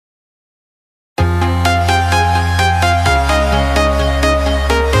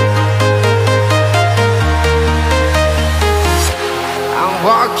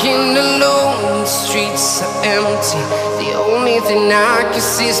empty. The only thing I can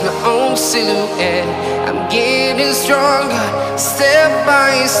see is my own silhouette. I'm getting stronger, step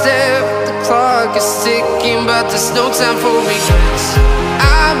by step. The clock is ticking, but there's no time for regrets.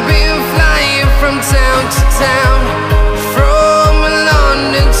 I've been flying from town to town, from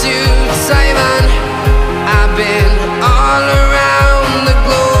London to Taiwan. I've been all around the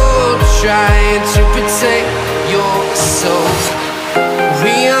globe, trying to protect your soul.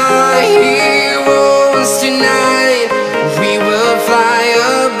 We are heroes tonight. We will fly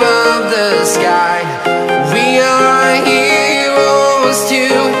above the sky. We are heroes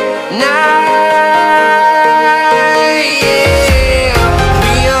tonight. Yeah.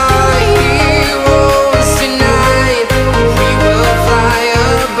 We are heroes tonight. We will fly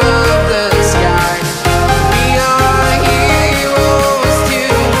above the sky. We are heroes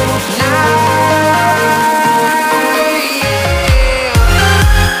tonight.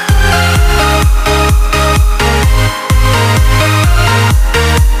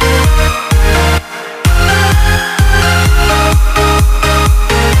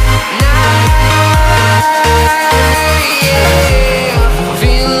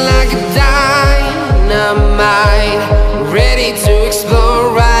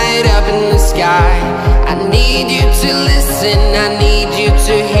 I need you to listen, I need you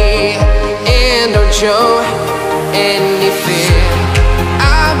to hear, and don't show any fear.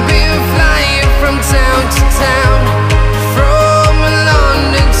 I've been flying from town to town, from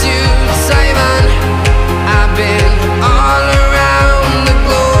London to Taiwan. I've been all around the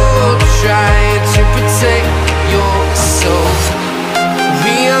globe, trying to protect your soul.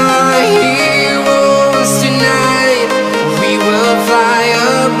 We are heroes tonight. We will fly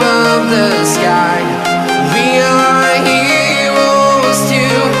above the sky. We are heroes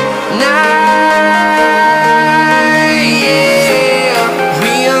tonight. Yeah.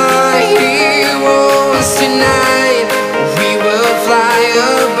 We are heroes tonight. We will fly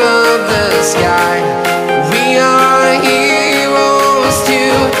above the sky. We are heroes tonight.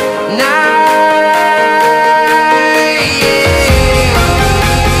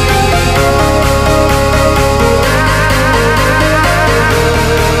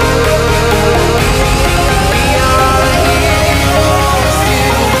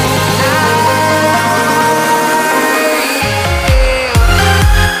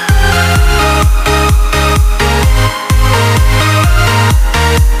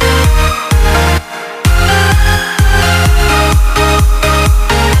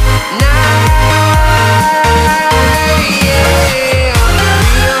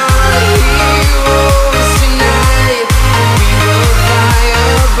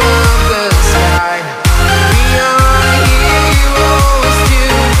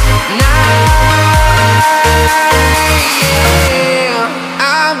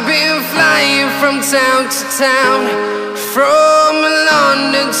 Town to town, from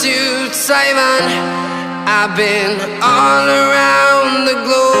London to Taiwan. I've been all around the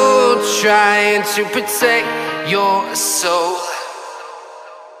globe, trying to protect your soul.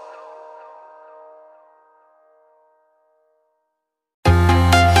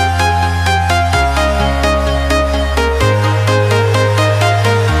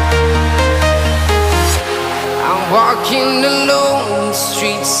 I'm walking alone, the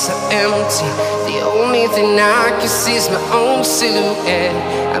streets are empty. The only thing I can see is my own silhouette.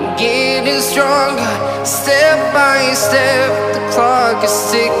 I'm getting stronger, step by step. The clock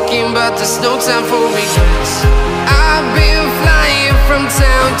is ticking, but there's no time for regrets. I've been flying from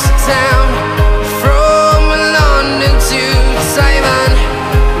town to town,